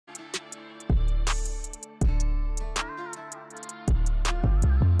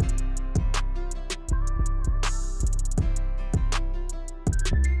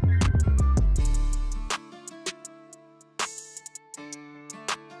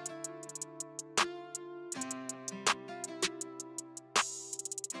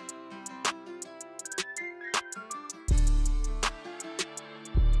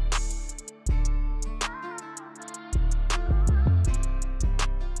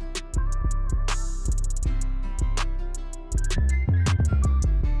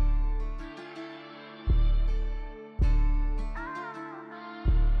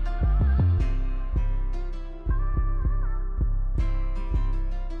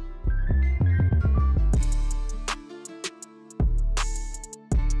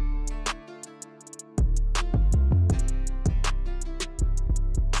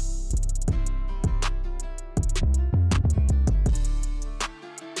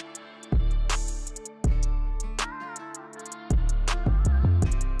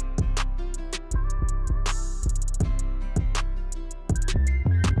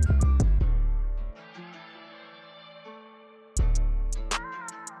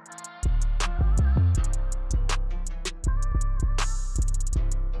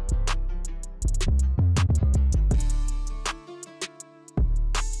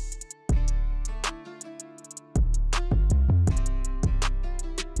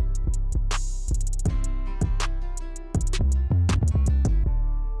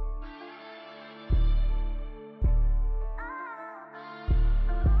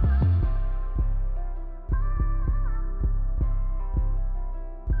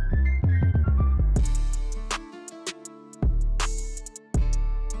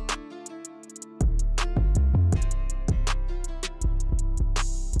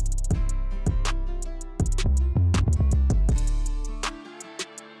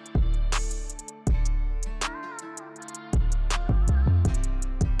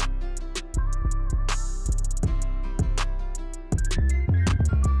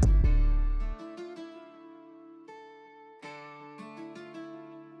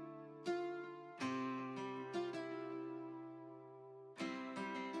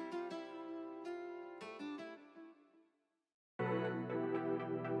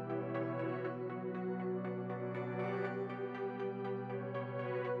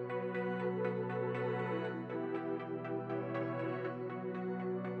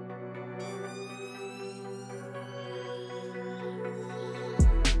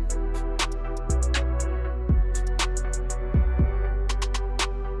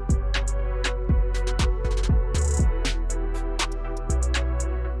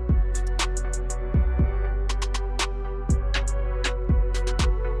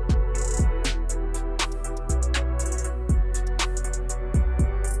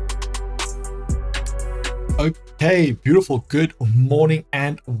Okay, beautiful. Good morning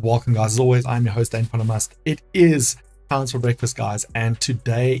and welcome, guys. As always, I'm your host, Dane Musk. It is Pounds for Breakfast, guys, and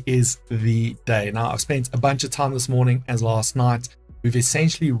today is the day. Now, I've spent a bunch of time this morning as last night. We've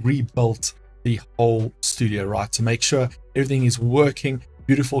essentially rebuilt the whole studio, right, to make sure everything is working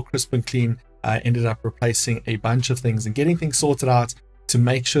beautiful, crisp and clean. Ended up replacing a bunch of things and getting things sorted out to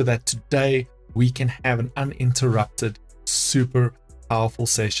make sure that today we can have an uninterrupted, super powerful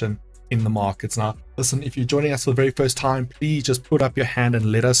session in the markets. Now, listen, if you're joining us for the very first time, please just put up your hand and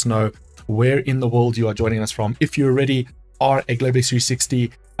let us know where in the world you are joining us from. If you already are a Globex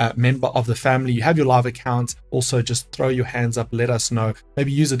 360 member of the family, you have your live account, also just throw your hands up, let us know.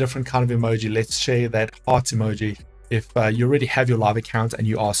 Maybe use a different kind of emoji. Let's share that heart emoji if you already have your live account and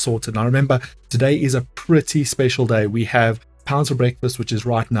you are sorted. Now, remember, today is a pretty special day. We have Pounds for Breakfast, which is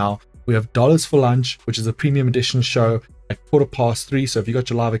right now. We have Dollars for Lunch, which is a premium edition show at 3:15. So if you got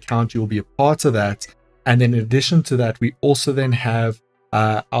your live account, you will be a part of that. And then in addition to that, we also then have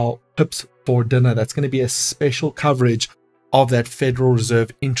our Pips for Dinner. That's going to be a special coverage of that Federal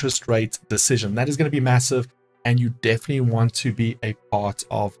Reserve interest rate decision. That is going to be massive, and you definitely want to be a part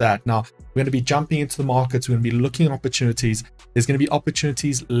of that. Now, we're going to be jumping into the markets. We're going to be looking at opportunities. There's going to be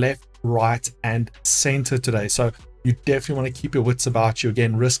opportunities left, right, and center today. So you definitely want to keep your wits about you.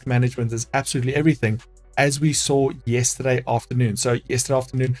 Again, risk management is absolutely everything, as we saw yesterday afternoon. So yesterday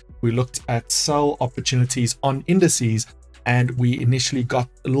afternoon, we looked at sell opportunities on indices, and we initially got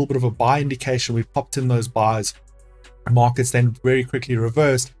a little bit of a buy indication. We popped in those buys. Markets then very quickly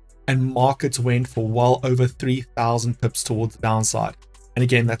reversed, and markets went for well over 3,000 pips towards the downside. And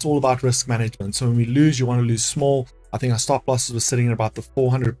again, that's all about risk management. So when we lose, you want to lose small. I think our stop losses were sitting at about the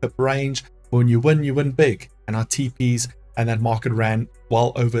 400 pip range. But when you win big. And our TPs and that market ran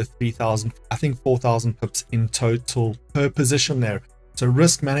well over 3,000, I think 4,000 pips in total per position there. So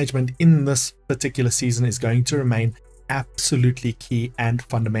risk management in this particular season is going to remain absolutely key and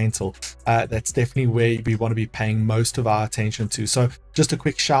fundamental. That's definitely where we want to be paying most of our attention to. So just a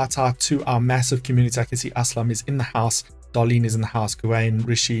quick shout out to our massive community. I can see Aslam is in the house, Darlene is in the house, Gawain,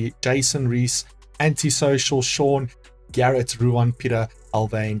 Rishi, Jason, Reese, Antisocial, Sean, Garrett, Ruan, Peter,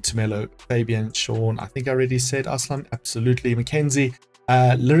 Alvain, Tumelo, Fabian, Sean, I think I already said Aslam, absolutely, Mackenzie,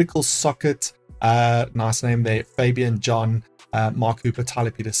 Lyrical Socket, nice name there, Fabian, John, Mark Hooper,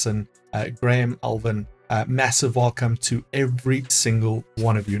 Tyler Peterson, Graham, Alvin. Massive welcome to every single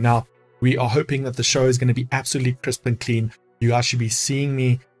one of you. Now, we are hoping that the show is going to be absolutely crisp and clean. You guys should be seeing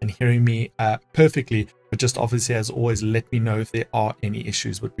me and hearing me perfectly, but just obviously, as always, let me know if there are any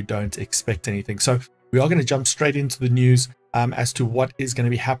issues, but we don't expect anything. So we are going to jump straight into the news as to what is going to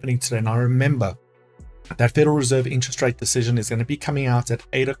be happening today. Now, remember that Federal Reserve interest rate decision is going to be coming out at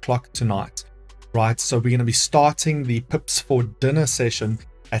 8 o'clock tonight, right? So we're going to be starting the Pips for Dinner session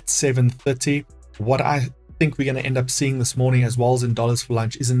at 7:30. What I think we're going to end up seeing this morning, as well as in Dollars for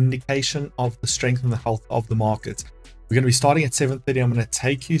Lunch, is an indication of the strength and the health of the market. We're going to be starting at 7:30. I'm going to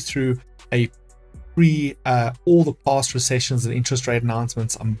take you through all the past recessions and interest rate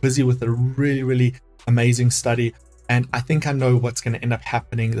announcements. I'm busy with a really amazing study, and I think I know what's going to end up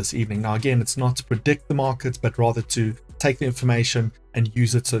happening this evening. Now, again, it's not to predict the markets, but rather to take the information and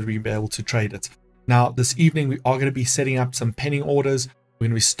use it so that we be able to trade it. Now, this evening, we are going to be setting up some pending orders. We're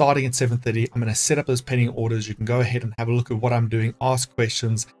going to be starting at 7:30. I'm going to set up those pending orders. You can go ahead and have a look at what I'm doing, ask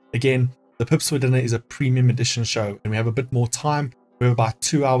questions. Again, the Pips for Dinner is a premium edition show, and we have a bit more time. We have about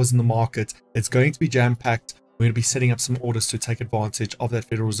 2 hours in the market. It's going to be jam-packed. We're going to be setting up some orders to take advantage of that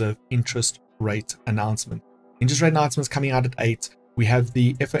Federal Reserve interest rate announcement. Interest rate announcements coming out at 8. We have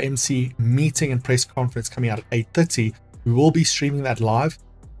the FOMC meeting and press conference coming out at 8:30. We will be streaming that live.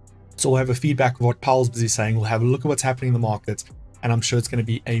 So we'll have a feedback of what Powell's busy saying. We'll have a look at what's happening in the market, and I'm sure it's going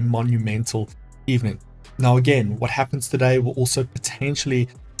to be a monumental evening. Now, again, what happens today will also potentially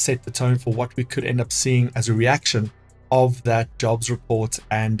set the tone for what we could end up seeing as a reaction of that jobs report,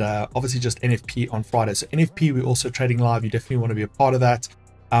 and obviously just NFP on Friday. So NFP, we're also trading live. You definitely want to be a part of that.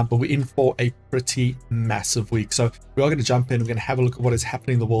 But we're in for a pretty massive week. So we are going to jump in. We're going to have a look at what is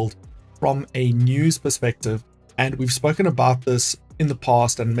happening in the world from a news perspective. And we've spoken about this in the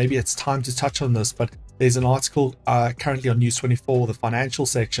past, and maybe it's time to touch on this, but there's an article currently on News 24, the financial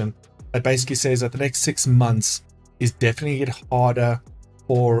section, that basically says that the next 6 months is definitely going to get harder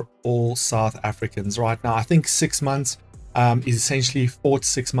for all South Africans. Right now, I think 6 months is essentially 4 to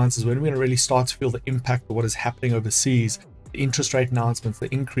 6 months is when we're going to really start to feel the impact of what is happening overseas. The interest rate announcements,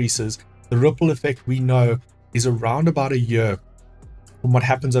 the increases, the ripple effect we know is around about a year from what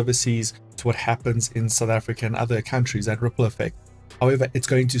happens overseas to what happens in South Africa and other countries, that ripple effect. However, it's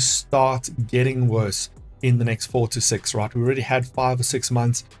going to start getting worse in the next 4 to 6, right? We already had 5 or 6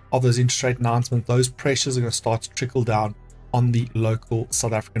 months of those interest rate announcements. Those pressures are going to start to trickle down on the local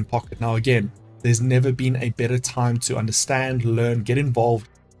South African pocket. Now, again, there's never been a better time to understand, learn, get involved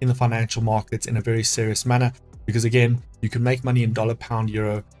in the financial markets in a very serious manner, because again, you can make money in dollar, pound,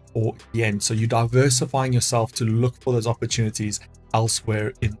 euro, or yen. So you're diversifying yourself to look for those opportunities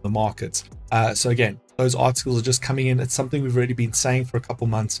elsewhere in the markets. So again, those articles are just coming in. It's something we've already been saying for a couple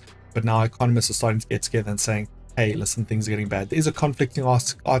months, but now economists are starting to get together and saying, hey, listen, things are getting bad. There's a conflicting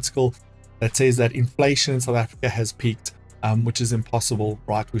article that says that inflation in South Africa has peaked, which is impossible,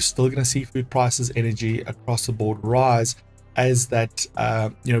 right? We're still going to see food prices, energy across the board rise as that,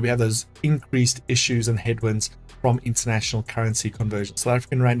 we have those increased issues and headwinds from international currency conversion. South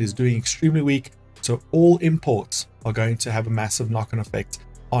African rand is doing extremely weak, so all imports are going to have a massive knock-on effect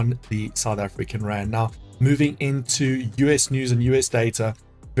on the South African rand. Now, moving into US news and US data,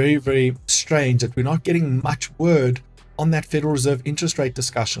 very, very strange that we're not getting much word on that Federal Reserve interest rate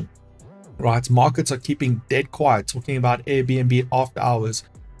discussion, right? Markets are keeping dead quiet, talking about Airbnb after hours,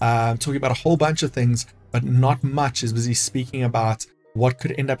 talking about a whole bunch of things, but not much is busy speaking about what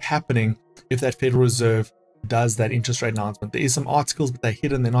could end up happening if that Federal Reserve does that interest rate announcement. There is some articles, but they're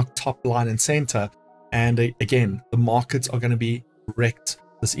hidden, they're not top line and center. And again, the markets are going to be wrecked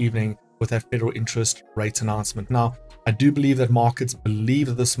this evening with that federal interest rate announcement. Now, I do believe that markets believe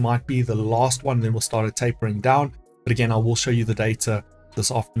that this might be the last one, and then we'll start it tapering down. But again, I will show you the data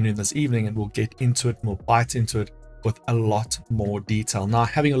this afternoon, this evening, and we'll get into it and we'll bite into it with a lot more detail. Now,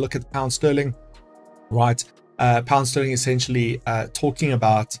 having a look at the pound sterling, right? Pound sterling essentially talking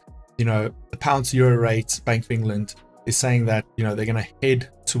about, the pound to euro rate. Bank of England is saying that, they're going to head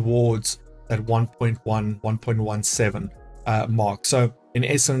towards that 1.1, 1.17 mark. So in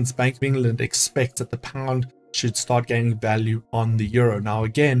essence, Bank of England expects that the pound should start gaining value on the euro. Now,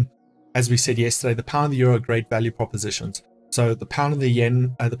 again, as we said yesterday, the pound and the euro are great value propositions. So the pound and the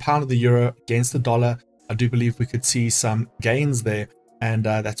yen, the pound and the euro against the dollar, I do believe we could see some gains there. And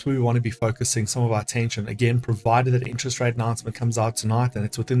that's where we want to be focusing some of our attention. Again, provided that interest rate announcement comes out tonight and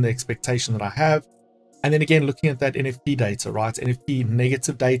it's within the expectation that I have. And then again, looking at that NFT data, right? NFT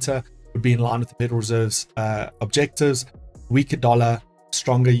negative data would be in line with the Federal Reserve's objectives. Weaker dollar,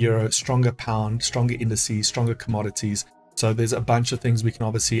 stronger euro, stronger pound, stronger indices, stronger commodities. So there's a bunch of things we can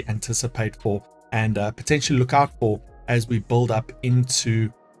obviously anticipate for and potentially look out for as we build up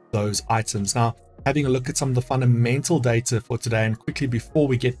into those items. Now, having a look at some of the fundamental data for today, and quickly before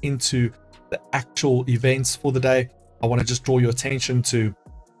we get into the actual events for the day, I want to just draw your attention to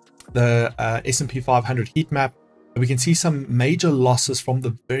the S&P 500 heat map. We can see some major losses from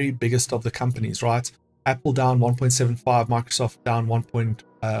the very biggest of the companies, right? Apple down 1.75, Microsoft down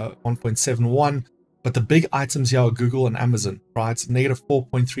 1.71, but the big items here are Google and Amazon, right? Negative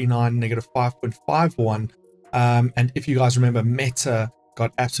 4.39, negative 5.51. And if you guys remember, Meta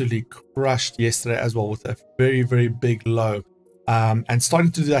got absolutely crushed yesterday as well with a very, very big low, and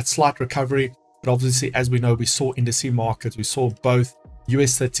starting to do that slight recovery. But obviously, as we know, we saw indices markets, we saw both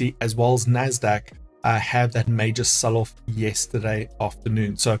US 30 as well as NASDAQ have that major sell-off yesterday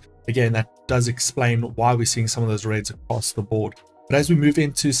afternoon. So again, that does explain why we're seeing some of those reds across the board. But as we move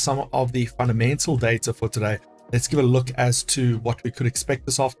into some of the fundamental data for today, let's give a look as to what we could expect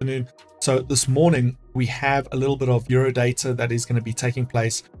this afternoon. So this morning, we have a little bit of euro data that is going to be taking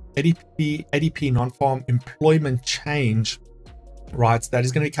place. ADP non-farm employment change, right? That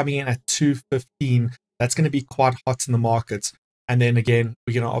is going to be coming in at 2:15. That's going to be quite hot in the markets. And then again,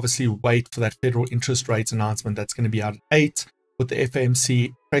 we're going to obviously wait for that federal interest rate announcement. That's going to be out at 8, with the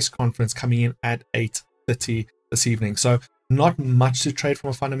FOMC press conference coming in at 8:30 this evening. So not much to trade from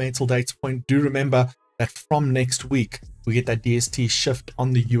a fundamental data point. Do remember that from next week, we get that DST shift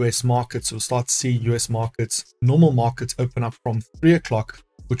on the US market. So we'll start to see US markets, normal markets, open up from 3 o'clock,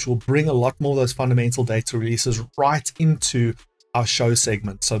 which will bring a lot more of those fundamental data releases right into our show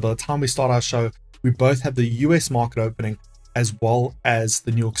segment. So by the time we start our show, we both have the US market opening as well as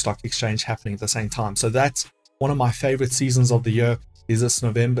the New York Stock Exchange happening at the same time. So that's one of my favorite seasons of the year, is this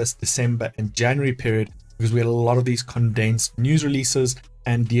November, December, and January period, because we had a lot of these condensed news releases,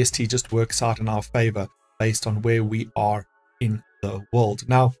 and DST just works out in our favor based on where we are in the world.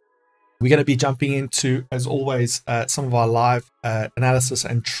 Now, we're going to be jumping into, as always, some of our live analysis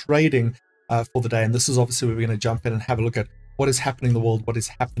and trading for the day. And this is obviously where we're going to jump in and have a look at what is happening in the world, what is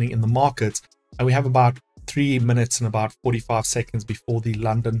happening in the markets. And we have about 3 minutes and about 45 seconds before the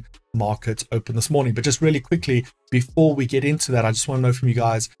London markets open this morning. But just really quickly, before we get into that, I just want to know from you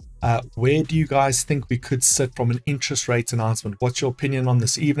guys, where do you guys think we could sit from an interest rate announcement? What's your opinion on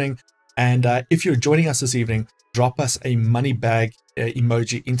this evening? And if you're joining us this evening, drop us a money bag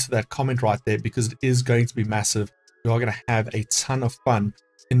emoji into that comment right there, because it is going to be massive. We are going to have a ton of fun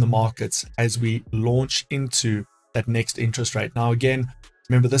in the markets as we launch into that next interest rate. Now, again,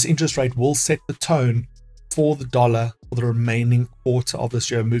 remember, this interest rate will set the tone for the dollar for the remaining quarter of this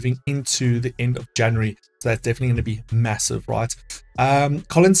year, moving into the end of January. So that's definitely going to be massive, right?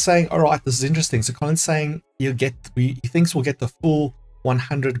 Colin's saying, all right, this is interesting. So Colin's saying he thinks we'll get the full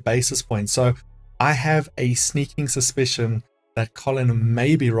 100 basis points. So I have a sneaking suspicion that Colin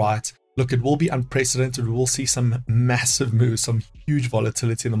may be right. Look, it will be unprecedented. We will see some massive moves, some huge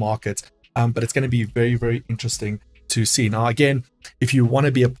volatility in the market, but it's going to be very, very interesting to see. Now, again, if you want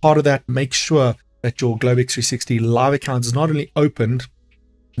to be a part of that, make sure that your Globex 360 live account is not only opened,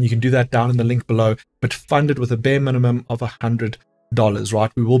 and you can do that down in the link below, but funded with a bare minimum of $100,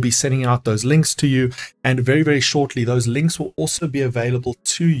 right? We will be sending out those links to you, and very, very shortly, those links will also be available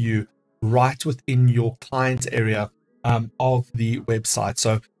to you right within your client area of the website.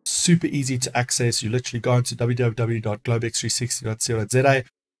 So super easy to access. You literally go into www.globex360.co.za,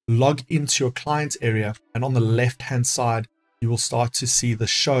 log into your client area, and on the left hand side you will start to see the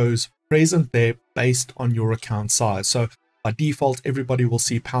shows present there based on your account size. So by default, everybody will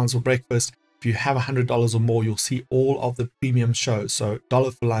see pounds for breakfast. If you have $100 or more, you'll see all of the premium shows, so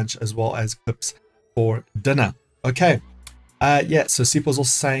dollar for lunch as well as pips for dinner. Okay, yeah, so Sipo's also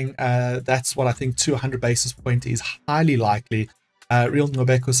saying that's what I think, 200 basis point is highly likely. Real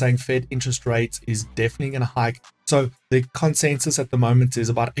Ngobeko saying Fed interest rate is definitely going to hike. So the consensus at the moment is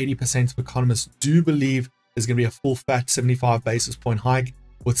about 80% of economists do believe there's going to be a full fat 75 basis point hike,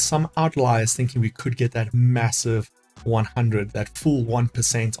 with some outliers thinking we could get that massive 100, that full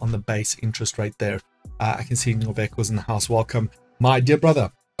 1% on the base interest rate there. I can see Ngobeko was in the house. Welcome, my dear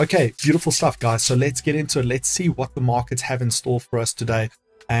brother. Okay, beautiful stuff, guys. So let's get into it. Let's see what the markets have in store for us today.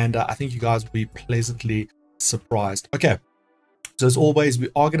 And I think you guys will be pleasantly surprised. Okay. So as always, we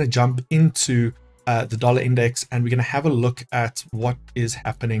are going to jump into the dollar index, and we're going to have a look at what is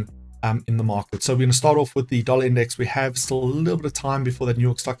happening in the market. So we're going to start off with the dollar index. We have still a little bit of time before the New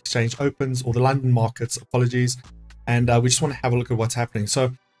York Stock Exchange opens, or the London markets, apologies. And we just want to have a look at what's happening.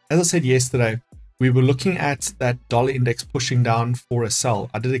 So as I said yesterday, we were looking at that dollar index pushing down for a sell.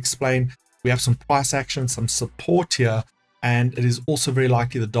 I did explain we have some price action, some support here, and it is also very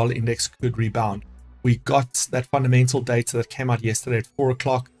likely the dollar index could rebound. We got that fundamental data that came out yesterday at 4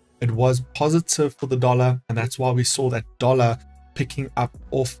 o'clock. It was positive for the dollar, and that's why we saw that dollar picking up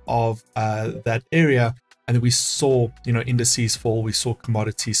off of that area. And then we saw, indices fall. We saw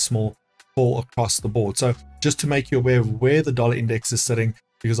commodities fall across the board. So just to make you aware of where the dollar index is sitting,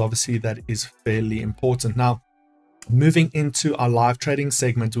 because obviously that is fairly important. Now, moving into our live trading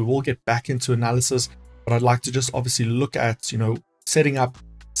segment, we will get back into analysis, but I'd like to just obviously look at, setting up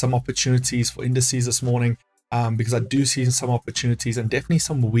some opportunities for indices this morning, because I do see some opportunities and definitely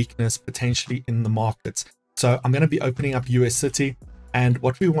some weakness potentially in the markets. So I'm going to be opening up US City, and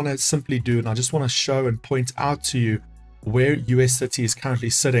what we want to simply do, and I just want to show and point out to you where US City is currently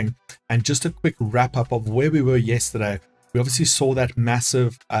sitting, and just a quick wrap up of where we were yesterday. We obviously saw that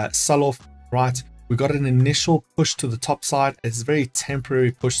massive sell-off, right? We got an initial push to the top side. It's a very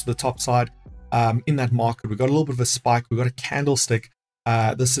temporary push to the top side in that market. We got a little bit of a spike. We got a candlestick.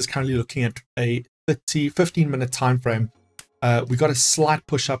 This is currently looking at a 15-minute time frame. We got a slight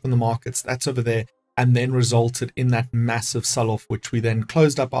push up in the markets. That's over there, and then resulted in that massive sell-off, which we then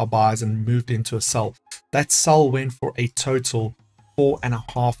closed up our buys and moved into a sell. That sell went for a total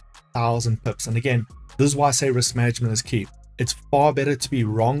 4,500 pips. And again, this is why I say risk management is key. It's far better to be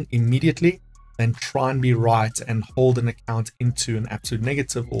wrong immediately than try and be right and hold an account into an absolute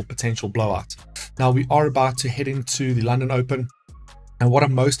negative or potential blowout. Now, we are about to head into the London Open. And what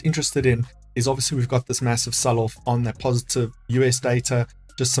I'm most interested in is obviously we've got this massive sell-off on that positive US data,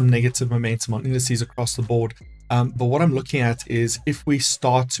 just some negative momentum on indices across the board. But what I'm looking at is if we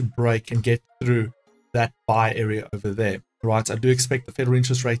start to break and get through that buy area over there, right? I do expect the federal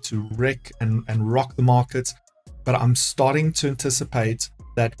interest rate to wreck and rock the markets, but I'm starting to anticipate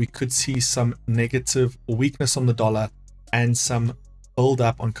that we could see some negative weakness on the dollar and some build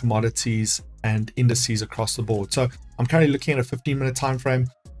up on commodities and indices across the board. So I'm currently looking at a 15-minute time frame.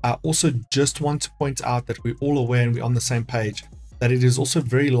 I also just want to point out that we're all aware and we're on the same page that it is also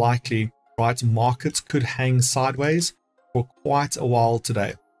very likely, right, markets could hang sideways for quite a while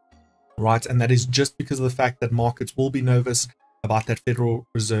today, right? And that is just because of the fact that markets will be nervous about that Federal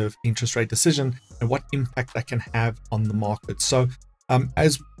Reserve interest rate decision and what impact that can have on the market. So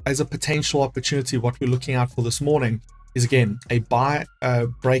as a potential opportunity, what we're looking out for this morning is, again, a buy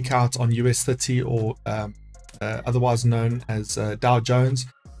breakout on US 30, or otherwise known as Dow Jones.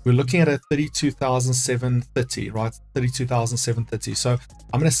 we're looking at a 32,730, right? 32,730. So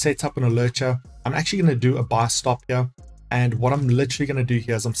I'm going to set up an alert here. I'm actually going to do a buy stop here. And what I'm literally going to do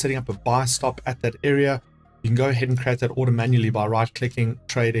here is I'm setting up a buy stop at that area. You can go ahead and create that order manually by right clicking,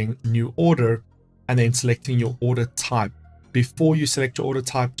 trading, new order, and then selecting your order type. Before you select your order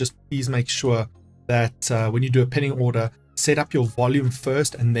type, just please make sure that when you do a pending order, set up your volume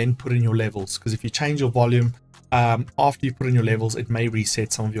first and then put in your levels. Because if you change your volume after you put in your levels, it may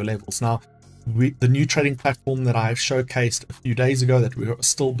reset some of your levels. Now, the new trading platform that I showcased a few days ago that we are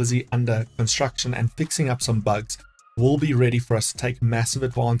still busy under construction and fixing up some bugs will be ready for us to take massive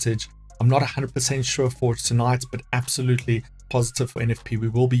advantage. I'm not 100% sure for tonight, but absolutely positive for NFP. We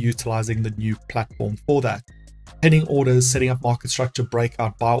will be utilizing the new platform for that. Pending orders, setting up market structure,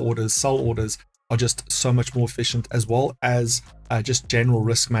 breakout, buy orders, sell orders are just so much more efficient, as well as just general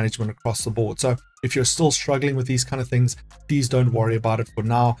risk management across the board. So if you're still struggling with these kind of things, please don't worry about it for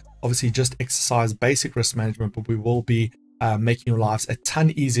now. Obviously, just exercise basic risk management, but we will be making your lives a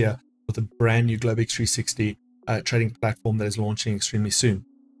ton easier with a brand new Globex 360 trading platform that is launching extremely soon.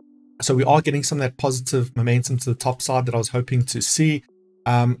 So we are getting some of that positive momentum to the top side that I was hoping to see.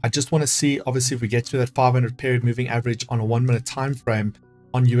 I just want to see, obviously, if we get to that 500 period moving average on a 1 minute time frame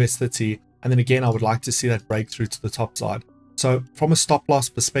on US30. And then again, I would like to see that breakthrough to the top side. So from a stop loss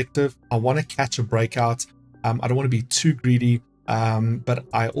perspective, I want to catch a breakout. I don't want to be too greedy, but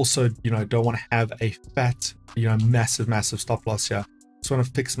I also, don't want to have a fat, massive stop loss here. Just want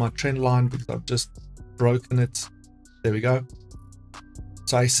to fix my trend line because I've just broken it. There we go.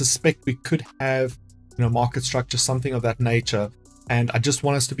 So I suspect we could have, market structure, something of that nature. And I just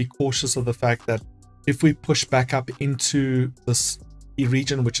want us to be cautious of the fact that if we push back up into this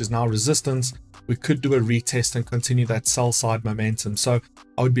region, which is now resistance, we could do a retest and continue that sell side momentum. So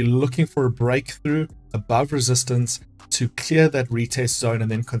I would be looking for a breakthrough above resistance to clear that retest zone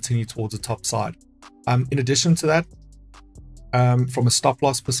and then continue towards the top side. In addition to that, from a stop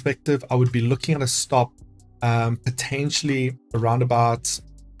loss perspective, I would be looking at a stop potentially around about,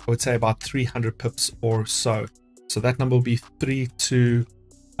 I would say about 300 pips or so. So that number will be 3 to,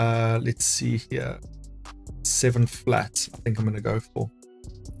 let's see here, 7 flat. I think I'm going to go for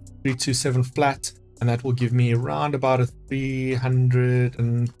 327 flat, and that will give me around about a 300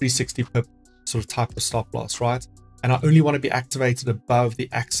 and 360 pip sort of type of stop loss, right? And I only want to be activated above the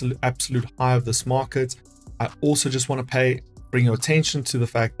absolute high of this market. I also just want to bring your attention to the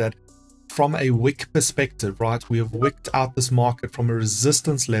fact that from a wick perspective, right, we have wicked out this market from a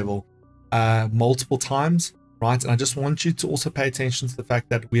resistance level multiple times, right? And I just want you to also pay attention to the fact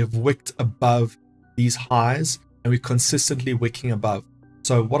that we have wicked above these highs and we're consistently wicking above.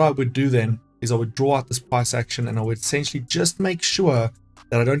 So what I would do then is I would draw out this price action and I would essentially just make sure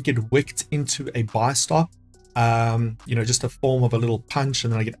that I don't get wicked into a buy stop, just a form of a little punch,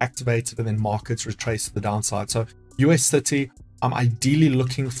 and then I get activated and then markets retrace to the downside. So US30, I'm ideally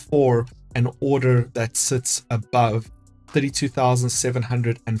looking for an order that sits above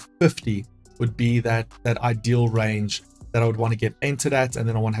 32,750 would be that ideal range that I would want to get entered at, and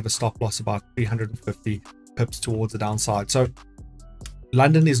then I want to have a stop loss about 350 pips towards the downside. So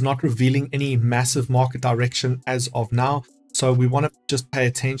London is not revealing any massive market direction as of now, so we want to just pay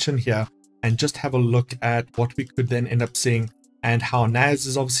attention here and just have a look at what we could then end up seeing, and how NAS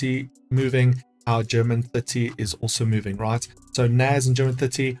is obviously moving, how German 30 is also moving, right? So NAS and German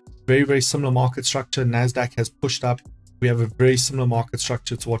 30, very similar market structure. NASDAQ has pushed up. We have a very similar market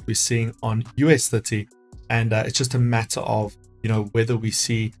structure to what we're seeing on US 30, and it's just a matter of whether we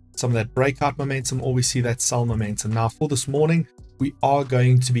see some of that breakout momentum or we see that sell momentum. Now for this morning, we are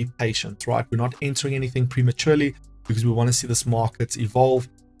going to be patient, right? We're not entering anything prematurely because we want to see this market evolve,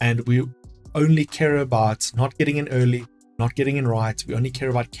 and we only care about not getting in early, not getting in right. We only care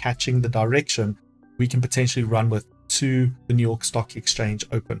about catching the direction we can potentially run with to the New York Stock Exchange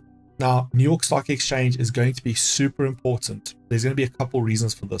open. Now, New York Stock Exchange is going to be super important. There's going to be a couple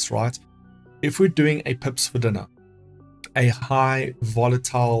reasons for this, right? If we're doing a pips for dinner, a high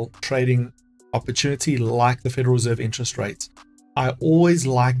volatile trading opportunity like the Federal Reserve interest rates, I always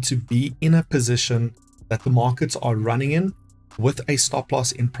like to be in a position that the markets are running in with a stop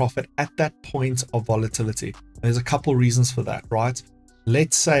loss in profit at that point of volatility. And there's a couple reasons for that, right?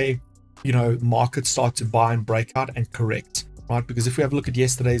 Let's say, markets start to buy and break out and correct, right? Because if we have a look at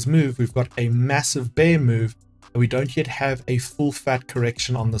yesterday's move, we've got a massive bear move and we don't yet have a full fat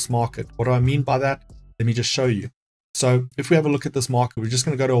correction on this market. What do I mean by that? Let me just show you. So if we have a look at this market, we're just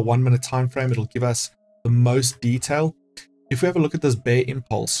going to go to a 1 minute time frame. It'll give us the most detail. If we have a look at this bear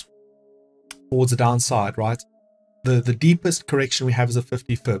impulse towards the downside, right? The deepest correction we have is a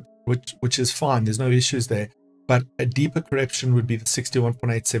 50 fib, which is fine. There's no issues there. but a deeper correction would be the 61.8,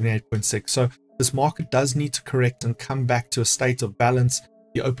 78.6. So this market does need to correct and come back to a state of balance.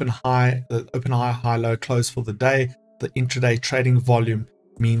 The open high, high low close for the day, the intraday trading volume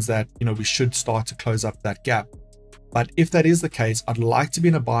means that, you know, we should start to close up that gap. But if that is the case, I'd like to be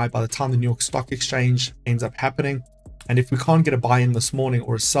in a buy by the time the New York Stock Exchange ends up happening. And if we can't get a buy in this morning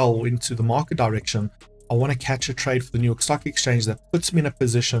or a sell into the market direction, I want to catch a trade for the New York Stock Exchange that puts me in a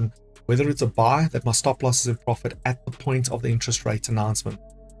position, whether it's a buy, that my stop loss is in profit at the point of the interest rate announcement,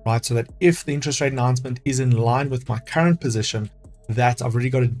 right? So that if the interest rate announcement is in line with my current position, that I've already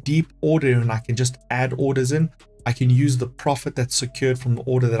got a deep order and I can just add orders in. I can use the profit that's secured from the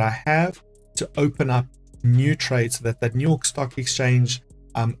order that I have to open up new trades, so that that New York Stock Exchange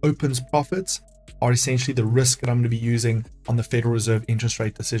opens profits are essentially the risk that I'm going to be using on the Federal Reserve interest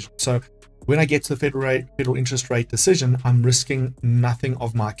rate decision. So when I get to the federal interest rate decision, I'm risking nothing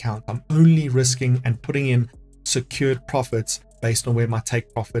of my account. I'm only risking and putting in secured profits based on where my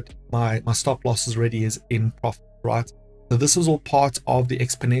take profit, my stop losses already is in profit, right? So this is all part of the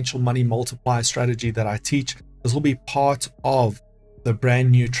exponential money multiplier strategy that I teach. This will be part of the brand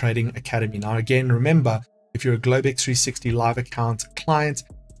new Trading Academy. Now, again, remember, if you're a Globex 360 live account client,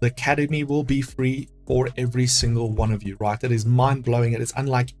 the Academy will be free for every single one of you, right? That is mind-blowing. It is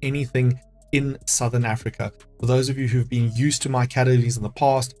unlike anything in Southern Africa. For those of you who've been used to my academies in the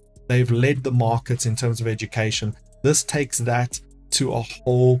past, they've led the markets in terms of education. This takes that to a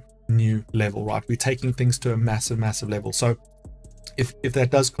whole new level, right? We're taking things to a massive, massive level. So if that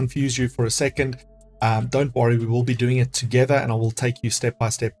does confuse you for a second, don't worry, we will be doing it together and I will take you step by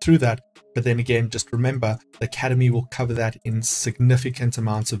step through that. But then again, just remember, the Academy will cover that in significant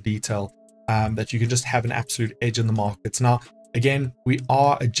amounts of detail, that you can just have an absolute edge in the markets. Now, again, we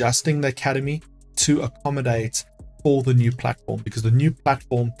are adjusting the Academy to accommodate for the new platform, because the new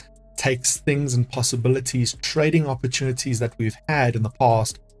platform takes things and possibilities, trading opportunities that we've had in the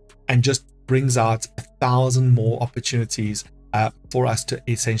past, and just brings out 1,000 more opportunities for us to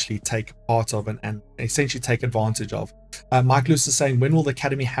essentially take part of and essentially take advantage of. Mike Lewis is saying, when will the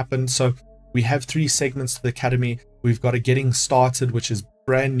Academy happen? So we have 3 segments to the Academy. We've got a getting started, which is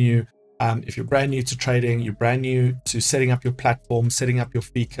brand new. If you're brand new to trading, you're brand new to setting up your platform, setting up your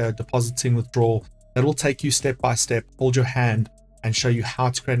FICA, depositing, withdrawal, that will take you step by step, hold your hand and show you how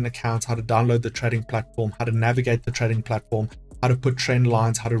to create an account, how to download the trading platform, how to navigate the trading platform, how to put trend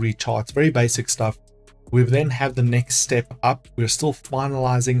lines, how to read charts, very basic stuff. We then have the next step up. We're still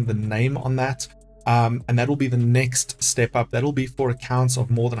finalizing the name on that. And that will be the next step up. That'll be for accounts of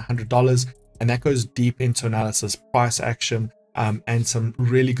more than $100. And that goes deep into analysis, price action, and some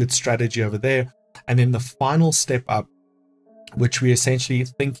really good strategy over there. And then the final step up, which we're essentially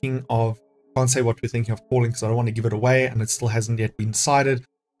thinking of, can't say what we're thinking of calling because I don't want to give it away and it still hasn't yet been decided,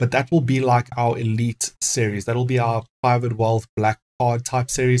 but that will be like our elite series. That'll be our private wealth black card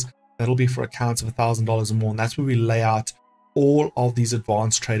type series. That'll be for accounts of $1,000 or more. And that's where we lay out all of these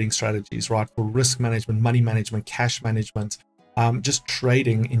advanced trading strategies, right? For risk management, money management, cash management, just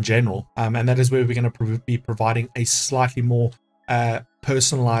trading in general. And that is where we're going to be providing a slightly more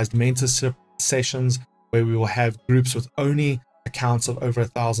personalized mentorship sessions, where we will have groups with only accounts of over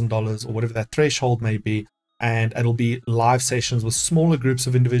 $1,000 or whatever that threshold may be. And it'll be live sessions with smaller groups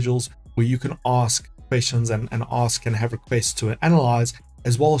of individuals where you can ask questions and ask and have requests to analyze,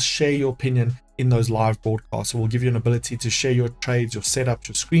 as well as share your opinion in those live broadcasts. So we'll give you an ability to share your trades, your setups,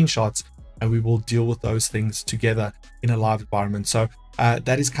 your screenshots, and we will deal with those things together in a live environment. So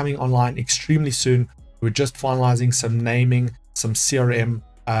that is coming online extremely soon. We're just finalizing some naming, some CRM,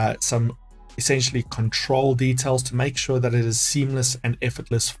 some essentially control details to make sure that it is seamless and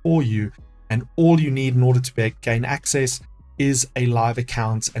effortless for you. And all you need in order to gain access is a live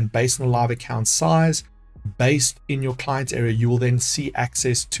account. And based on the live account size, based in your client area, you will then see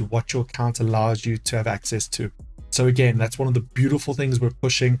access to what your account allows you to have access to. So again, that's one of the beautiful things we're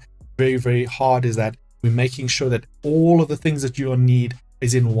pushing very, very hard, is that we're making sure that all of the things that you need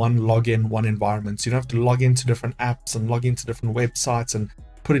is in one login, one environment. So you don't have to log into different apps and log into different websites and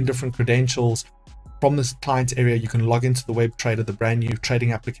put in different credentials. From this client area, you can log into the Web Trader, the brand new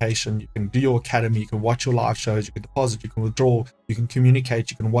trading application. You can do your academy, you can watch your live shows, you can deposit, you can withdraw, you can communicate,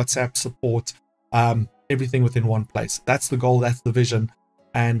 you can WhatsApp support, everything within one place. That's the goal, that's the vision.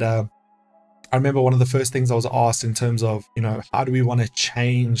 And I remember one of the first things I was asked in terms of, you know, how do we want to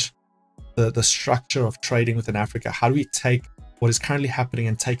change the structure of trading within Africa? How do we take what is currently happening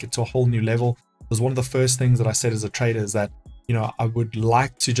and take it to a whole new level? It was one of the first things that I said as a trader, is that, you know, I would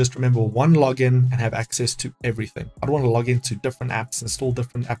like to just remember one login and have access to everything. I don't want to log into different apps, install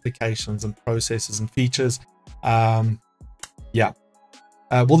different applications and processes and features. Yeah.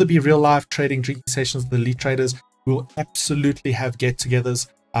 Will there be real live trading drinking sessions with the elite traders? We will absolutely have get-togethers.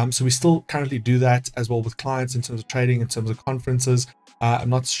 So we still currently do that as well with clients in terms of trading, in terms of conferences. I'm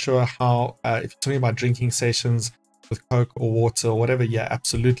not sure how, if you're talking about drinking sessions with Coke or water or whatever, yeah,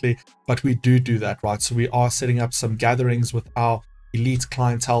 absolutely. But we do that, right? So we are setting up some gatherings with our elite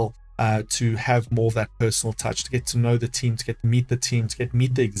clientele to have more of that personal touch, to get to know the team, to get to meet the team, to get to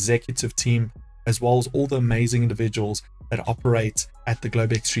meet the executive team, as well as all the amazing individuals that operate at the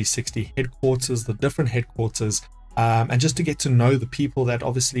Globex 360 headquarters, the different headquarters, and just to get to know the people that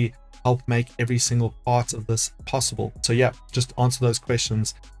obviously help make every single part of this possible. So yeah, just answer those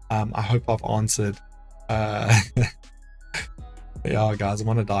questions. I hope I've answered. Yeah, guys, I'm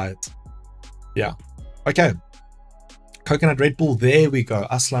on a diet. Yeah. Okay. Coconut Red Bull. There we go.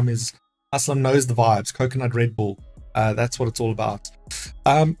 Aslam knows the vibes. Coconut Red Bull. That's what it's all about.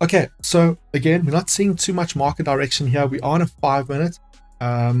 Okay. So again, we're not seeing too much market direction here. We are on a 5-minute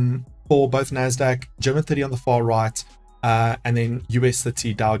for both NASDAQ, German 30 on the far right, and then US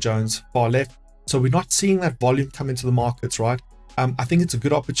 30 Dow Jones far left. So we're not seeing that volume come into the markets, right? I think it's a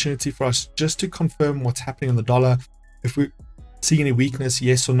good opportunity for us just to confirm what's happening on the dollar. If we see any weakness,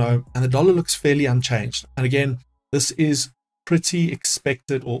 yes or no, and the dollar looks fairly unchanged. And again, this is pretty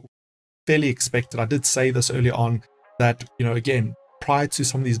expected, or fairly expected. I did say this earlier on that, you know, again, prior to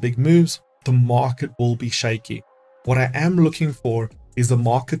some of these big moves, the market will be shaky. What I am looking for is the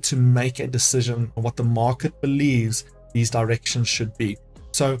market to make a decision on what the market believes these directions should be.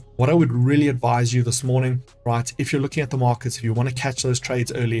 So what I would really advise you this morning, right, if you're looking at the markets, if you want to catch those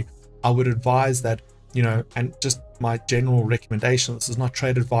trades early, I would advise that, you know, and just my general recommendation, this is not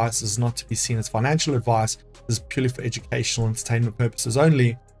trade advice, this is not to be seen as financial advice, this is purely for educational entertainment purposes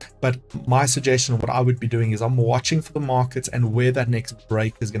only. But my suggestion, what I would be doing is I'm watching for the markets and where that next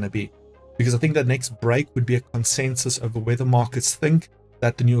break is going to be. Because I think that next break would be a consensus over where the markets think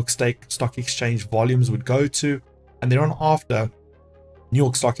that the New York Stock Exchange volumes would go to. And thereon after, New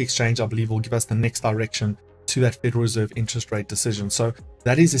York Stock Exchange, I believe, will give us the next direction to that Federal Reserve interest rate decision. So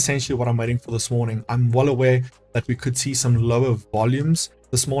that is essentially what I'm waiting for this morning. I'm well aware that we could see some lower volumes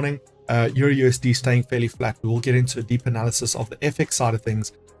this morning. Euro USD staying fairly flat. We will get into a deep analysis of the FX side of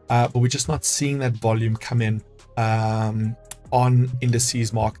things, but we're just not seeing that volume come in on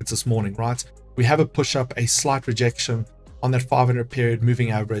indices markets this morning, right? We have a push up, a slight rejection on that 500 period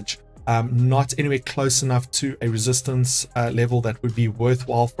moving average. Not anywhere close enough to a resistance level that would be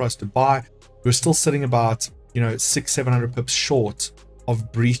worthwhile for us to buy. We're still sitting about, you know, 600-700 pips short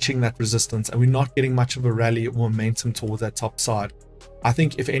of breaching that resistance, and we're not getting much of a rally or momentum towards that top side. I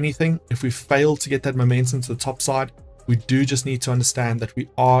think if anything, if we fail to get that momentum to the top side, we do just need to understand that we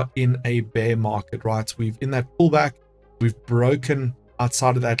are in a bear market, right? We've in that pullback, we've broken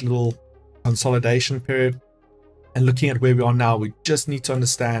outside of that little consolidation period, and looking at where we are now, we just need to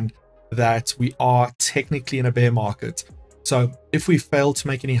understand that we are technically in a bear market. So if we fail to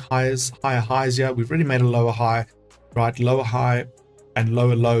make any higher highs here, we've already made a lower high, right? Lower high and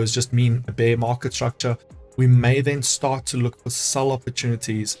lower lows just mean a bear market structure. We may then start to look for sell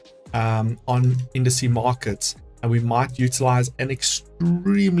opportunities on indice markets, and we might utilize an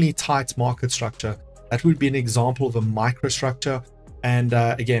extremely tight market structure. That would be an example of a microstructure. And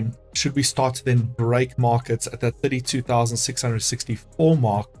again, should we start to then break markets at that 32,664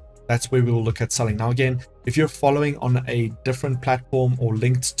 mark, that's where we will look at selling. Now, again, if you're following on a different platform or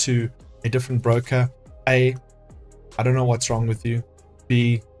linked to a different broker, A, I don't know what's wrong with you.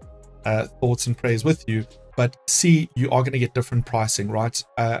 B, thoughts and prayers with you. But C, you are going to get different pricing, right?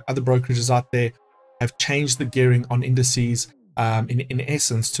 Other brokerages out there have changed the gearing on indices in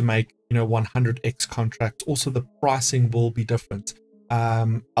essence to make, you know, 100x contracts. Also, the pricing will be different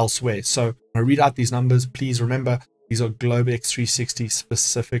elsewhere. So when I read out these numbers, please remember, these are Globex 360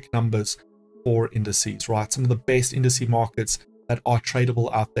 specific numbers for indices, right? Some of the best indice markets that are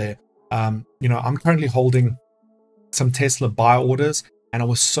tradable out there. You know, I'm currently holding some Tesla buy orders, and I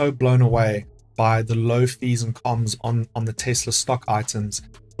was so blown away by the low fees and comms on the Tesla stock items,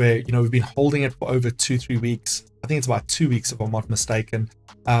 where, you know, we've been holding it for over 2-3 weeks. I think it's about 2 weeks if I'm not mistaken,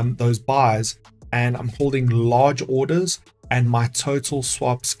 those buys, and I'm holding large orders, and my total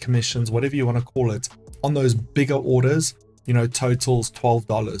swaps, commissions, whatever you want to call it, on those bigger orders, you know, totals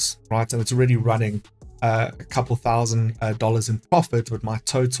 $12, right? And it's already running a couple $1,000 in profit, but my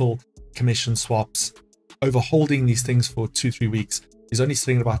total commission swaps over holding these things for 2-3 weeks is only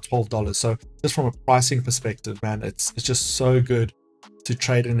sitting at about $12. So just from a pricing perspective, man, it's just so good to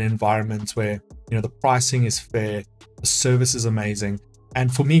trade in an environment where, you know, the pricing is fair, the service is amazing.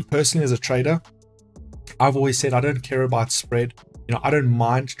 And for me personally as a trader, I've always said I don't care about spread. You know, I don't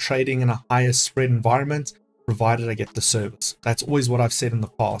mind trading in a higher spread environment, provided I get the service. That's always what I've said in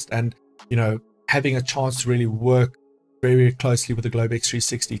the past. And, you know, having a chance to really work very, very closely with the Globex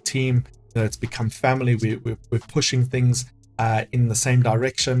 360 team, you know, it's become family. We're pushing things in the same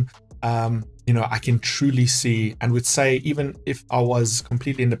direction. You know, I can truly see and would say, even if I was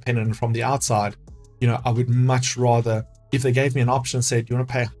completely independent from the outside, you know, I would much rather, if they gave me an option, said, you want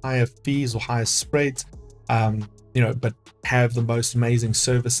to pay higher fees or higher spreads, you know, but have the most amazing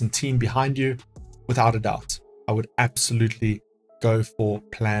service and team behind you, without a doubt, I would absolutely go for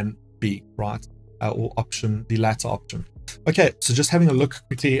plan B, right? Or option, the latter option. Okay, so just having a look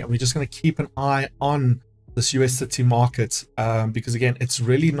quickly, and we're just going to keep an eye on this US30 market, because again, it's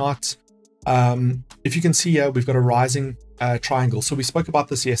really not, if you can see here, we've got a rising triangle. So we spoke about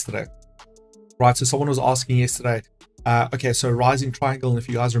this yesterday, right? So someone was asking yesterday, okay, so rising triangle, and if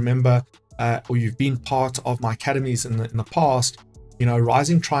you guys remember, or you've been part of my academies in the past, you know,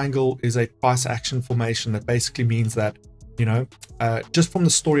 rising triangle is a price action formation that basically means that, you know, just from the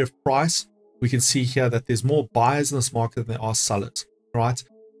story of price, we can see here that there's more buyers in this market than there are sellers, right?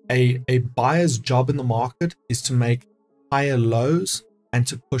 A buyer's job in the market is to make higher lows and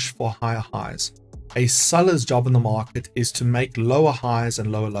to push for higher highs. A seller's job in the market is to make lower highs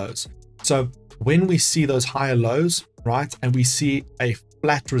and lower lows. So when we see those higher lows, right, and we see a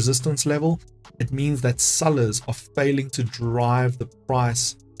flat resistance level, it means that sellers are failing to drive the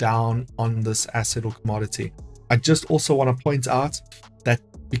price down on this asset or commodity. I just also want to point out that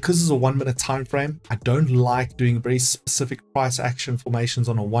because it's a 1 minute time frame, I don't like doing very specific price action formations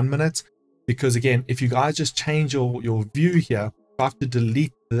on a 1 minute, because again, if you guys just change your view here, you have to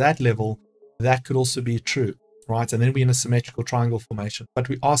delete that level. That could also be true, right? And then we're in a symmetrical triangle formation, but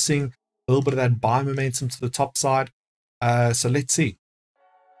we are seeing a little bit of that buy momentum to the top side. So let's see,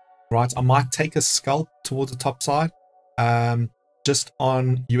 right? I might take a scalp towards the top side, just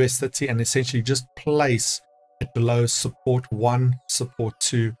on US30, and essentially just place it below support 1, support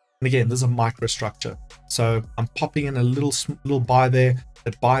 2. And again, this is a microstructure. So I'm popping in a little buy there.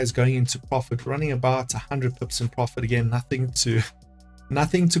 That buy is going into profit, running about 100 pips in profit. Again, nothing to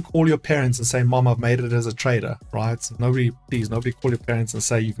call your parents and say, Mom, I've made it as a trader, right? Please, nobody call your parents and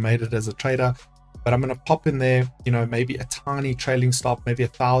say you've made it as a trader. But I'm going to pop in there, you know, maybe a tiny trailing stop, maybe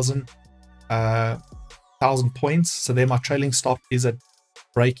 1,000 points. So there my trailing stop is at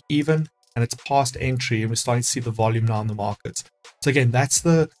break even, and it's past entry, and we're starting to see the volume now in the markets. So again, that's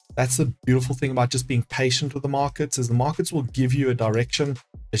the beautiful thing about just being patient with the markets, is the markets will give you a direction.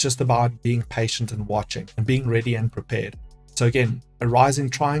 It's just about being patient and watching and being ready and prepared. So again, a rising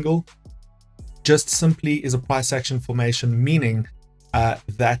triangle just simply is a price action formation, meaning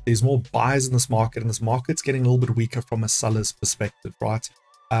that there's more buyers in this market, and this market's getting a little bit weaker from a seller's perspective, right?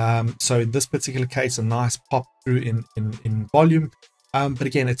 So in this particular case, a nice pop through in volume, but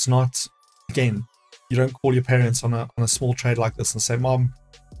again, it's not, again, you don't call your parents on a small trade like this and say, Mom,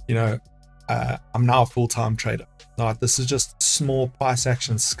 you know, I'm now a full-time trader. No, this is just small price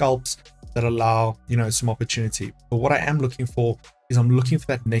action scalps that allow, you know, some opportunity. But what I am looking for is I'm looking for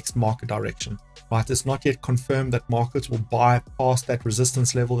that next market direction, right? It's not yet confirmed that markets will buy past that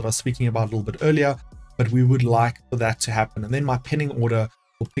resistance level that I was speaking about a little bit earlier, but we would like for that to happen. And then my penning order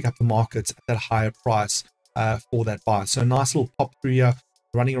will pick up the markets at that higher price for that buy. So a nice little pop through here,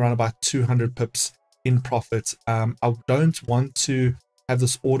 running around about 200 pips in profit. I don't want to have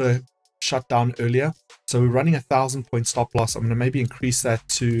this order shut down earlier. So we're running 1,000 point stop loss. I'm going to maybe increase that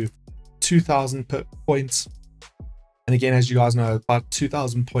to 2,000 points. And again, as you guys know, about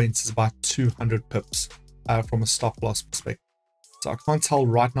 2,000 points is about 200 pips from a stop loss perspective. So I can't tell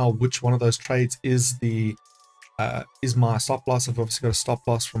right now which one of those trades is my stop loss. I've obviously got a stop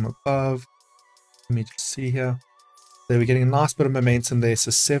loss from above. Let me just see here. There we're getting a nice bit of momentum there.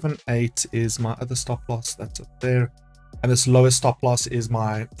 So 7.8 is my other stop loss. That's up there. And this lowest stop loss is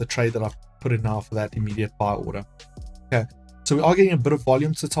the trade that I've put in now for that immediate buy order. Okay, so we are getting a bit of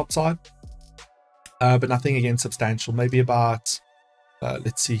volume to the top side, but nothing again substantial. Maybe about,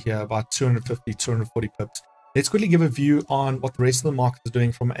 let's see here, about 250, 240 pips. Let's quickly give a view on what the rest of the market is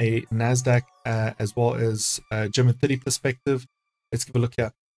doing from a NASDAQ as well as German 30 perspective. Let's give a look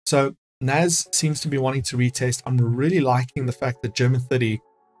here. So NAS seems to be wanting to retest. I'm really liking the fact that German 30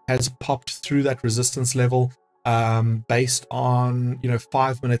 has popped through that resistance level based on, you know,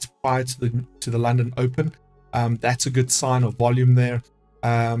 5 minutes prior to the London Open. That's a good sign of volume there.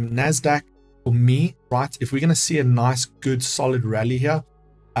 NASDAQ, for me, right, if we're going to see a nice, good, solid rally here,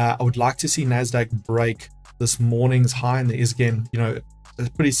 I would like to see NASDAQ break this morning's high, and there is, again, you know, a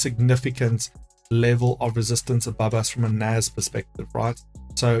pretty significant level of resistance above us from a NAS perspective, right?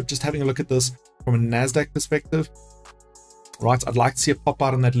 So just having a look at this from a NASDAQ perspective, right, I'd like to see a pop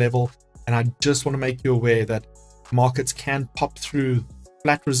out on that level. And I just want to make you aware that markets can pop through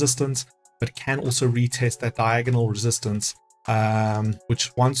flat resistance, but can also retest that diagonal resistance,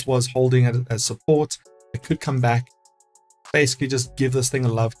 which once was holding it as support. It could come back, basically just give this thing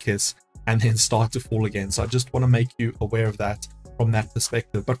a love kiss, and then start to fall again. So I just want to make you aware of that from that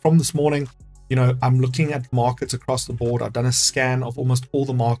perspective. But from this morning, you know, I'm looking at markets across the board. I've done a scan of almost all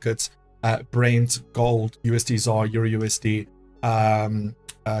the markets, Brent, gold, USD ZAR, Euro USD,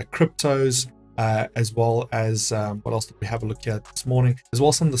 cryptos, as well as what else did we have a look at this morning, as well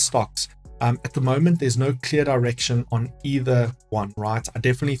as some of the stocks. At the moment, there's no clear direction on either one, right? I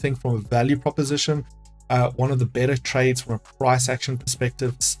definitely think from a value proposition, one of the better trades from a price action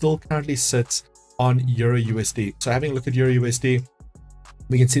perspective still currently sits on Euro USD. So having a look at Euro USD,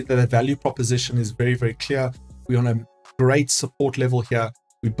 we can see that the value proposition is very, very clear. We're on a great support level here.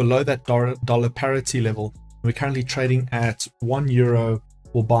 We're below that dollar parity level. We're currently trading at €1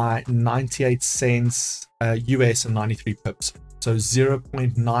 will buy 98 cents US and 93 pips. So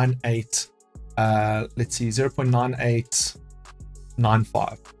 0.98, let's see,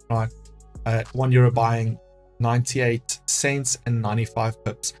 0.9895, right? €1 buying 98 cents and 95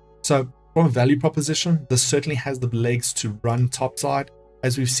 pips. So from a value proposition, this certainly has the legs to run topside.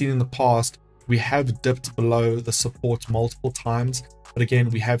 As we've seen in the past, we have dipped below the support multiple times, but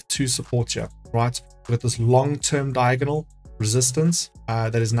again, we have two supports here, right? We've got this long-term diagonal resistance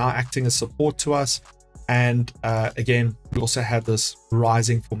that is now acting as support to us. And again, we also have this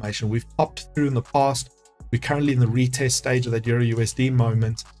rising formation. We've popped through in the past. We're currently in the retest stage of that Euro USD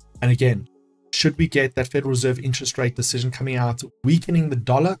moment. And again, should we get that Federal Reserve interest rate decision coming out, weakening the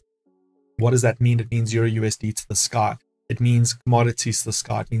dollar, what does that mean? It means Euro USD to the sky. It means commodities to the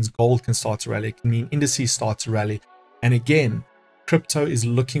sky. It means gold can start to rally. It can mean indices start to rally. And again, crypto is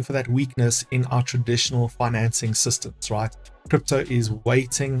looking for that weakness in our traditional financing systems, right? Crypto is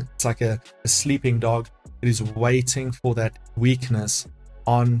waiting. It's like a sleeping dog. It is waiting for that weakness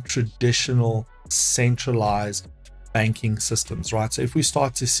on traditional centralized banking systems, right? So if we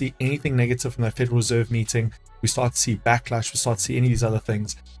start to see anything negative from that Federal Reserve meeting, we start to see backlash, we start to see any of these other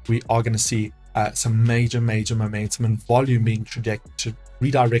things, we are going to see some major momentum and volume being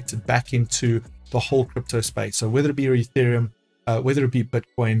redirected back into the whole crypto space. So whether it be Ethereum, whether it be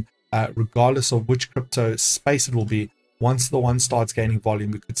Bitcoin, regardless of which crypto space it will be, once the one starts gaining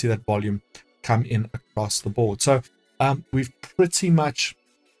volume, we could see that volume come in across the board. So we've pretty much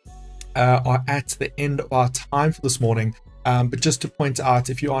are at the end of our time for this morning. But just to point out,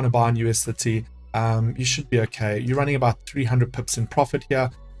 if you are on a buy in USDT, you should be okay. You're running about 300 pips in profit here.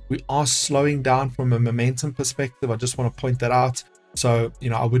 We are slowing down from a momentum perspective. I just want to point that out. So, you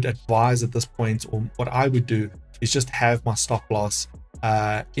know, I would advise at this point, or what I would do is just have my stop loss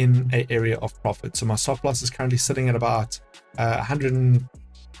in an area of profit. So my stop loss is currently sitting at about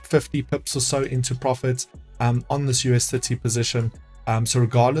 150 pips or so into profit on this USDT position. So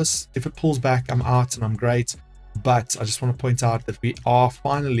regardless, if it pulls back, I'm out and I'm great. But I just want to point out that we are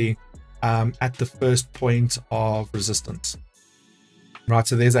finally at the first point of resistance, right?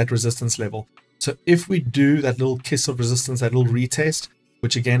 So there's that resistance level. So if we do that little kiss of resistance, that little retest,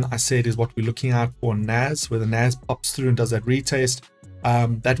 which again, I said is what we're looking at for NAS, where the NAS pops through and does that retest,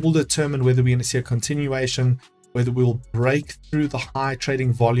 that will determine whether we're going to see a continuation, whether we'll break through the high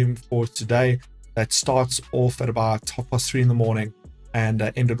trading volume for today that starts off at about 3:30 in the morning and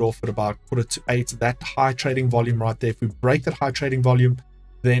ended off at about 7:45. That high trading volume right there, if we break that high trading volume,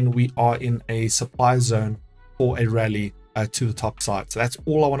 then we are in a supply zone for a rally to the top side. So that's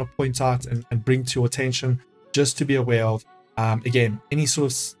all I want to point out and bring to your attention, just to be aware of. Again, any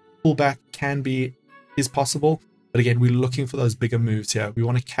sort of pullback is possible, but again, we're looking for those bigger moves here. We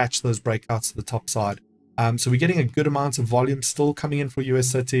want to catch those breakouts to the top side. So we're getting a good amount of volume still coming in for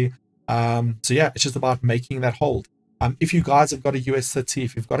USDT. So yeah, it's just about making that hold. If you guys have got a USDT,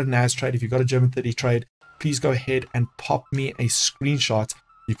 if you've got a NAS trade, if you've got a German 30 trade, please go ahead and pop me a screenshot.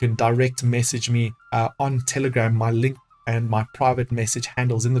 You can direct message me on Telegram. My link and my private message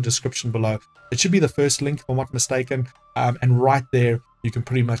handles in the description below. It should be the first link if I'm not mistaken. And right there, you can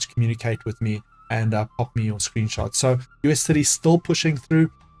pretty much communicate with me and pop me your screenshot. So USDT still pushing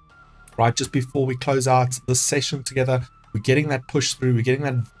through, right? Just before we close out this session together, we're getting that push through. We're getting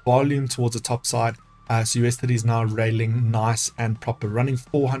that volume towards the top side. So USDT is now railing nice and proper, running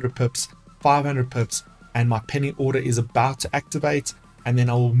 400 pips, 500 pips, and my pending order is about to activate. And then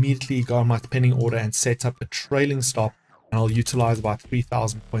I'll immediately go on my pending order and set up a trailing stop, and I'll utilize about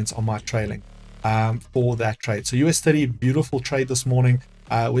 3,000 points on my trailing for that trade. So USDT, beautiful trade this morning.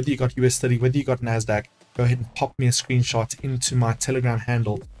 Whether you got USDT, whether you got NASDAQ, go ahead and pop me a screenshot into my Telegram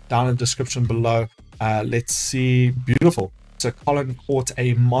handle down in the description below. Let's see, beautiful. So Colin caught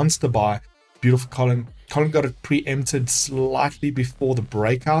a monster buy. Beautiful Colin. Colin got it preempted slightly before the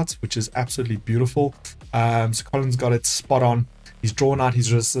breakout, which is absolutely beautiful. So Colin's got it spot on. He's drawn out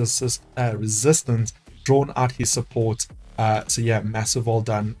his resistance, drawn out his support. So yeah, massive well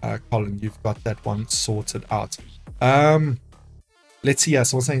done, Colin. You've got that one sorted out. Let's see. Yeah,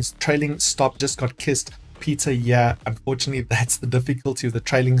 someone saying trailing stop just got kissed. Peter, yeah, unfortunately, that's the difficulty of the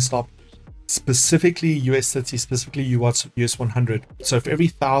trailing stop. Specifically US 30, specifically US 100. So for every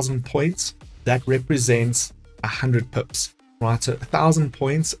 1,000 points, that represents 100 pips, right? So 1,000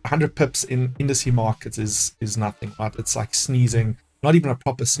 points, 100 pips in indice markets is nothing, right? It's like sneezing, not even a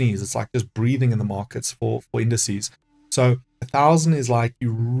proper sneeze. It's like just breathing in the markets for indices. So 1,000 is like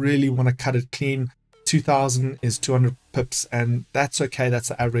you really want to cut it clean. 2,000 is 200 pips, and that's okay. That's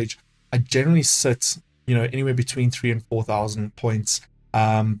the average. I generally sit, anywhere between 3,000 and 4,000 points.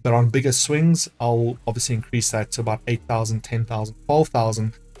 But on bigger swings, I'll obviously increase that to about 8,000, 10,000,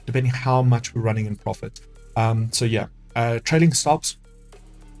 12,000, depending how much we're running in profit. So yeah, trailing stops,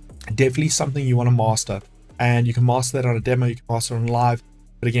 definitely something you want to master, and you can master that on a demo, you can master it on live.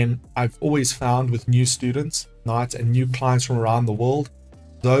 But again, I've always found with new students, right, and new clients from around the world,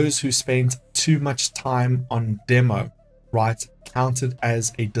 those who spend too much time on demo, right, counted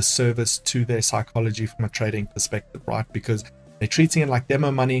as a disservice to their psychology from a trading perspective, right? Because they're treating it like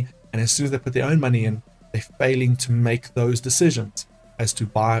demo money, and as soon as they put their own money in, they're failing to make those decisions as to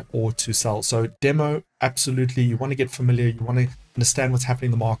buy or to sell. So demo, absolutely. You want to get familiar. You want to understand what's happening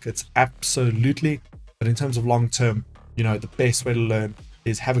in the markets, absolutely. But in terms of long term, the best way to learn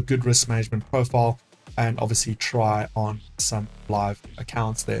is have a good risk management profile and obviously try on some live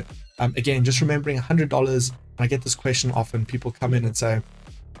accounts there. Again, just remembering $100. And I get this question often. People come in and say,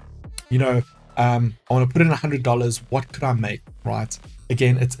 I want to put in $100. What could I make, right?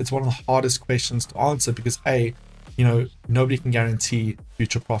 Again, it's one of the hardest questions to answer because nobody can guarantee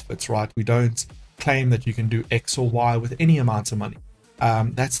future profits, right? We don't claim that you can do X or Y with any amount of money.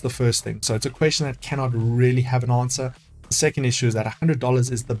 That's the first thing. So it's a question that cannot really have an answer. The second issue is that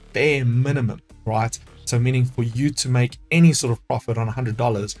 $100 is the bare minimum, right? So meaning for you to make any sort of profit on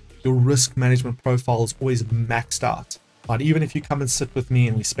 $100, your risk management profile is always maxed out. Right? Even if you come and sit with me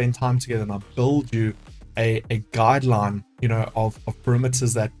and we spend time together and I build you a guideline, of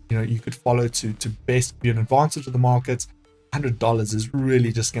perimeters that, you could follow to best be an advantage of the markets, $100 is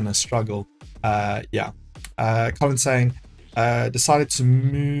really just going to struggle. Colin saying, decided to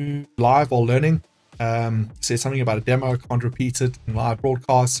move live while learning. Said something about a demo, can't repeat it in live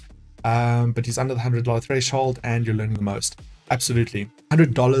broadcasts, but he's under the $100 threshold and you're learning the most. Absolutely.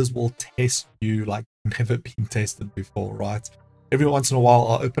 $100 will test you like never been tested before, right? Every once in a while,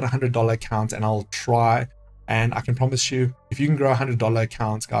 I'll open a $100 account and I'll try, and I can promise you, if you can grow $100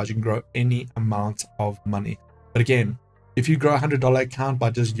 accounts, guys, you can grow any amount of money. But again, if you grow a $100 account by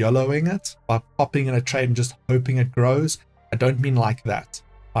just YOLOing it, by popping in a trade and just hoping it grows, I don't mean like that.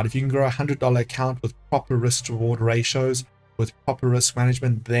 But if you can grow a $100 account with proper risk to reward ratios, with proper risk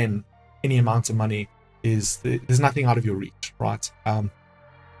management, then any amount of money there's nothing out of your reach, right?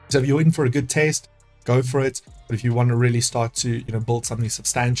 So if you're in for a good taste, go for it. But if you want to really start to build something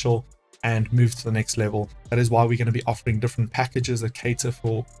substantial and move to the next level, that is why we're going to be offering different packages that cater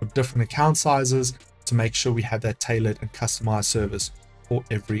for different account sizes to make sure we have that tailored and customized service for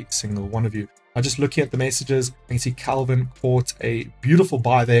every single one of you. Now, just looking at the messages, I can see Calvin caught a beautiful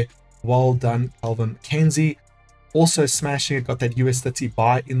buy there. Well done, Calvin. Kenzie also smashing it, got that US 30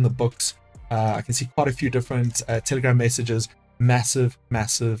 buy in the books. I can see quite a few different Telegram messages. Massive,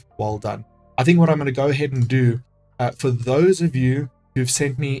 well done. I think what I'm going to go ahead and do, for those of you who've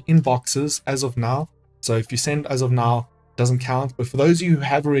sent me inboxes as of now, so if you send as of now, it doesn't count, but for those of you who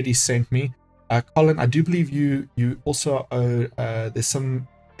have already sent me, Colin, I do believe you also owe, there's some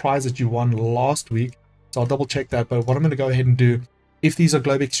prize that you won last week, so I'll double check that. But what I'm going to go ahead and do, if these are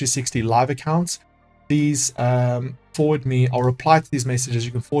Globex 360 live accounts, please forward me, I'll reply to these messages.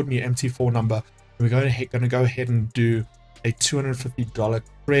 You can forward me your MT4 number. We're going to go ahead and do a $250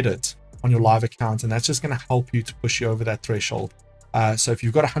 credit on your live account, and that's just going to help you to push you over that threshold. So if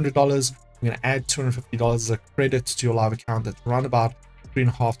you've got $100, I'm going to add $250 as a credit to your live account. That's around about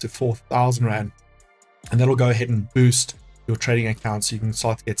 3,500 to 4,000 Rand, and that'll go ahead and boost your trading account so you can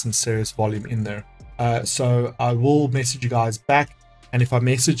start to get some serious volume in there. So I will message you guys back, and if I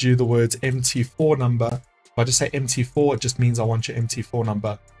message you the words MT4 number, if I just say MT4, it just means I want your MT4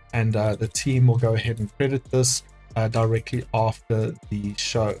 number, and the team will go ahead and credit this directly after the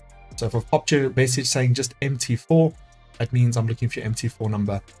show. So if I've popped you a message saying just MT4, that means I'm looking for your MT4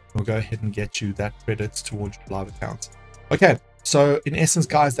 number. We'll go ahead and get you that credit towards your live account. Okay, so in essence,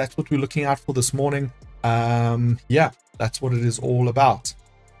 guys, that's what we're looking at for this morning. Yeah, That's what it is all about.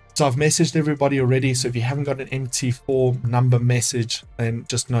 So I've messaged everybody already. So if you haven't got an MT4 number message, then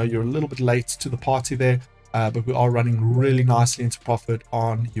just know you're a little bit late to the party there. But we are running really nicely into profit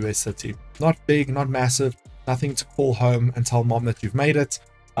on USD. Not big, not massive, nothing to call home and tell mom that you've made it.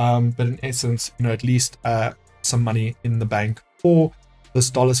 But in essence, you know, at least some money in the bank for this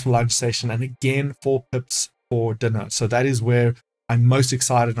dollars for lunch session, and again 4 pips for dinner. So that is where I'm most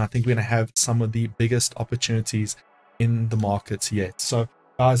excited, and I think we're going to have some of the biggest opportunities in the markets yet. So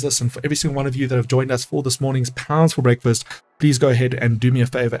guys, listen, for every single one of you that have joined us for this morning's Pounds for Breakfast, please go ahead and do me a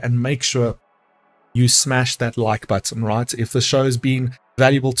favor and make sure you smash that like button, right? If the show has been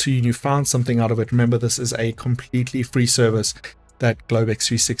valuable to you and you found something out of it, remember this is a completely free service that Globex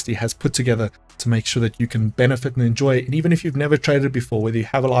 360 has put together to make sure that you can benefit and enjoy it. And even if you've never traded before, whether you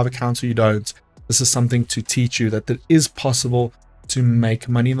have a live account or you don't, this is something to teach you that it is possible to make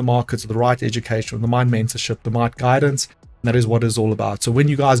money in the markets with the right education, the right mentorship, the right guidance. And that is what it's all about. So when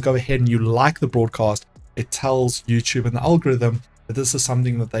you guys go ahead and you like the broadcast, it tells YouTube and the algorithm that this is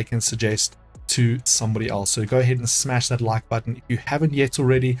something that they can suggest to somebody else. So go ahead and smash that like button. If you haven't yet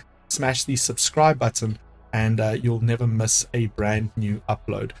already, smash the subscribe button, and you'll never miss a brand new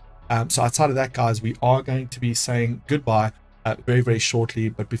upload. So outside of that, guys, we are going to be saying goodbye very, very shortly.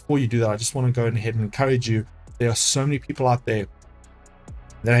 But before you do that, I just want to go ahead and encourage you. There are so many people out there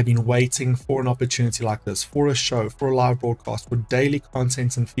that have been waiting for an opportunity like this, for a show, for a live broadcast, for daily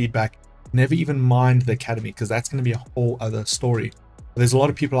content and feedback. Never even mind the academy, because that's going to be a whole other story. There's a lot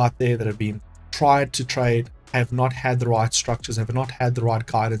of people out there that have been tried to trade, have not had the right structures, have not had the right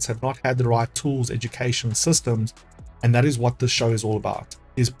guidance, have not had the right tools, education systems. And that is what this show is all about,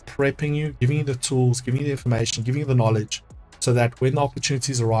 is prepping you, giving you the tools, giving you the information, giving you the knowledge, so that when the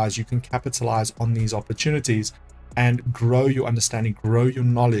opportunities arise, you can capitalize on these opportunities and grow your understanding, grow your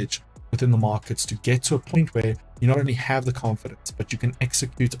knowledge within the markets to get to a point where you not only have the confidence, but you can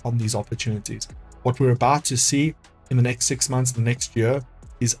execute on these opportunities. What we're about to see in the next 6 months, the next year,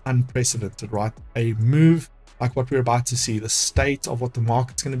 is unprecedented, right? A move like what we're about to see, the state of what the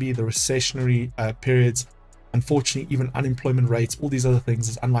market's going to be, the recessionary periods, unfortunately, even unemployment rates, all these other things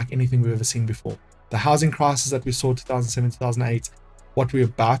is unlike anything we've ever seen before. The housing crisis that we saw 2007, 2008, what we're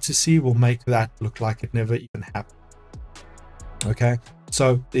about to see will make that look like it never even happened. Okay,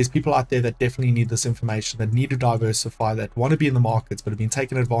 so there's people out there that definitely need this information, that need to diversify, that want to be in the markets but have been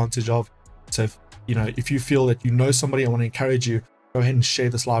taken advantage of. So if you feel that you know somebody, I want to encourage you, go ahead and share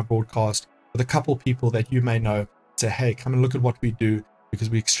this live broadcast with a couple people that you may know. Say, hey, come and look at what we do,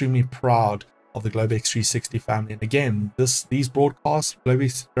 because we're extremely proud of the Globex 360 family. And again, these broadcasts,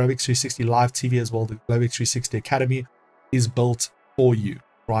 Globex 360 live TV as well, the Globex 360 Academy, is built for you,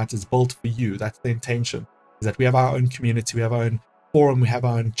 right? It's built for you. That's the intention, is that we have our own community, we have our own forum, we have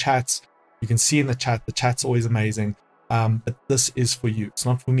our own chats. You can see in the chat's always amazing. But this is for you. It's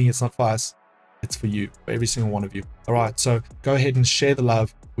not for me, it's not for us, it's for you, for every single one of you. All right, so go ahead and share the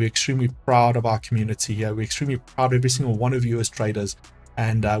love. We're extremely proud of our community here. We're extremely proud of every single one of you as traders,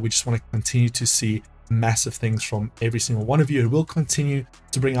 and we just want to continue to see massive things from every single one of you, and we'll continue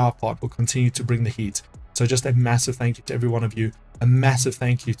to bring our part. We'll continue to bring the heat. So just a massive thank you to every one of you, a massive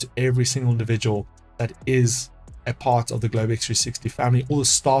thank you to every single individual that is a part of the Globex 360 family, all the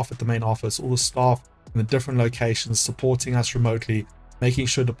staff at the main office, all the staff in the different locations supporting us remotely, making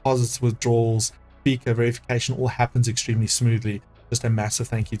sure deposits, withdrawals, speaker verification all happens extremely smoothly. Just a massive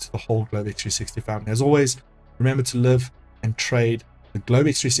thank you to the whole Globex 360 family. As always, remember to live and trade the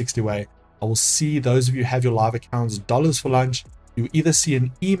Globex 360 way. I will see those of you who have your live accounts dollars for lunch. You will either see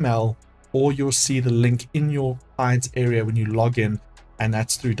an email or you'll see the link in your client's area when you log in, and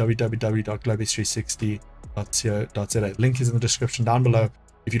that's through www.globex360.co.za. Link is in the description down below.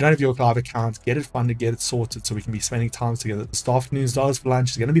 If you don't have your live account, get it funded, get it sorted so we can be spending time together. This afternoon's dollars for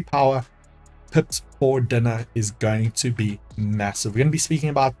lunch is going to be power. Pips for dinner is going to be massive. We're going to be speaking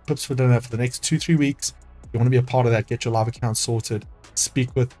about pips for dinner for the next 2-3 weeks. If you want to be a part of that, get your live account sorted,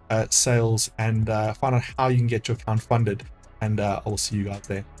 speak with sales, and find out how you can get your account funded. And I will see you guys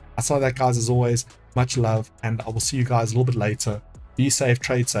there. Outside of that, guys, as always, much love, and I will see you guys a little bit later. Be safe,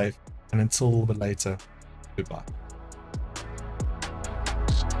 trade safe, and until a little bit later, goodbye.